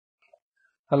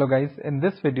Hello guys, in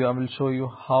this video I will show you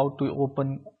how to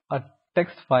open a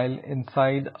text file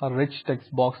inside a rich text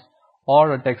box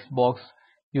or a text box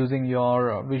using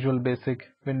your Visual Basic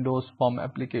Windows Form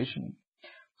application.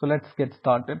 So let's get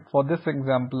started. For this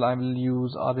example I will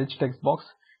use a rich text box.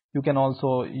 You can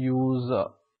also use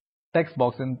text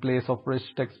box in place of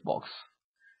rich text box.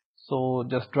 So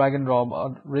just drag and drop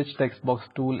a rich text box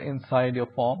tool inside your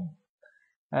form,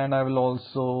 and I will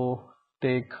also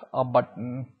take a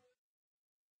button.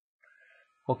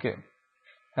 Okay,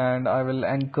 and I will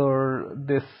anchor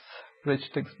this rich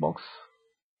text box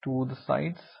to the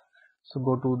sides. So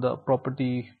go to the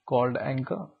property called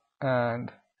anchor and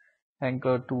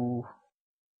anchor to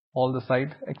all the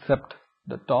sides except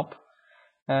the top,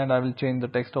 and I will change the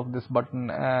text of this button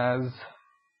as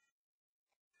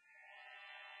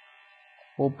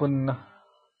open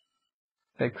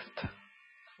text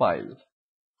file.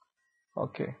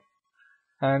 Okay,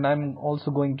 and I'm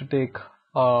also going to take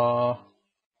a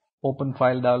open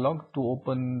file dialog to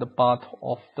open the path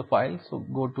of the file. So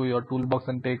go to your toolbox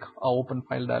and take a open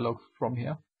file dialog from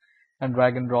here and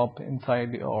drag and drop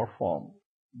inside your form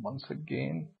once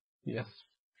again. Yes,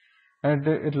 and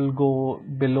it will go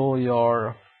below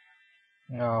your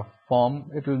form.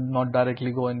 It will not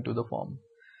directly go into the form.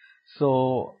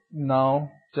 So now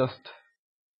just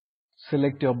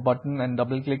select your button and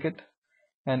double click it,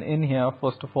 and in here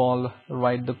first of all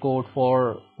write the code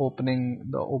for opening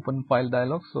the open file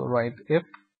dialog. So write if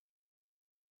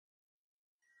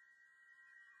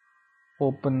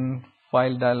open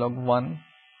file dialog 1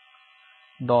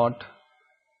 dot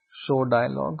show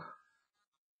dialog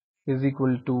is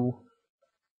equal to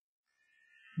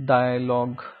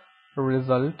dialog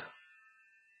result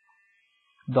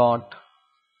dot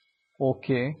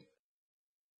OK,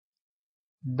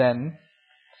 then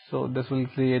so this will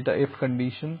create a if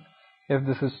condition. If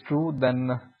this is true, then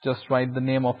just write the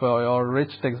name of your rich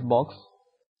text box.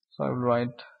 So I will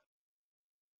write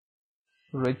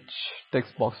rich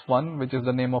text box 1, which is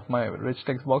the name of my rich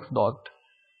text box, dot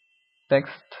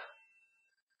text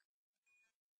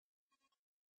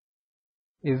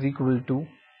is equal to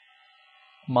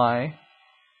my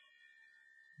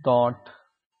dot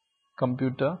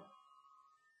computer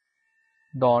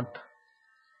dot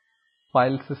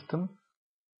file system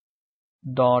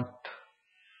dot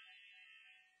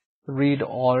read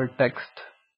all text,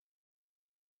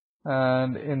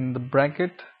 and in the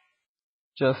bracket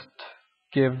just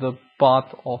give the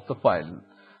path of the file.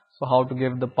 So how to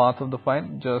give the path of the file?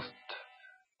 Just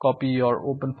copy your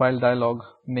open file dialog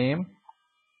name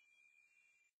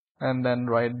and then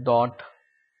write dot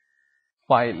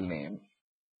file name.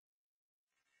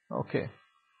 Okay,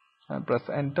 and press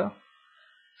enter.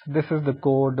 So this is the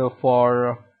code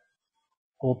for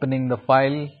opening the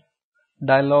file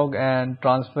dialog and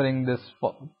transferring this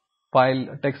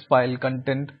text file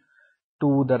content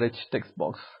to the rich text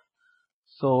box.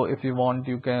 So if you want,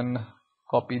 you can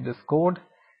copy this code,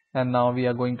 and now we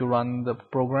are going to run the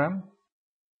program,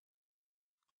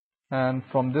 and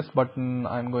from this button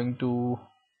I'm going to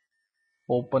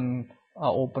open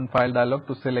file dialog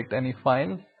to select any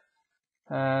file,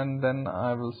 and then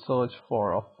I will search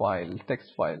for a file, text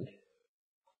file.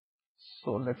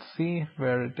 So let's see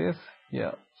where it is.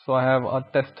 Yeah, so I have a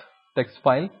text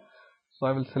file. So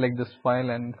I will select this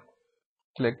file and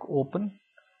click open,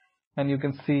 and you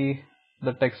can see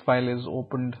the text file is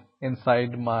opened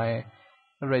inside my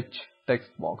rich text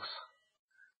box.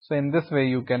 So in this way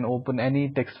you can open any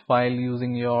text file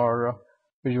using your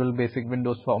Visual Basic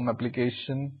Windows Form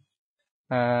application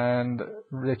and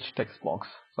rich text box.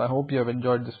 So I hope you have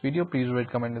enjoyed this video. Please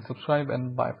rate, comment and subscribe,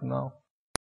 and bye for now.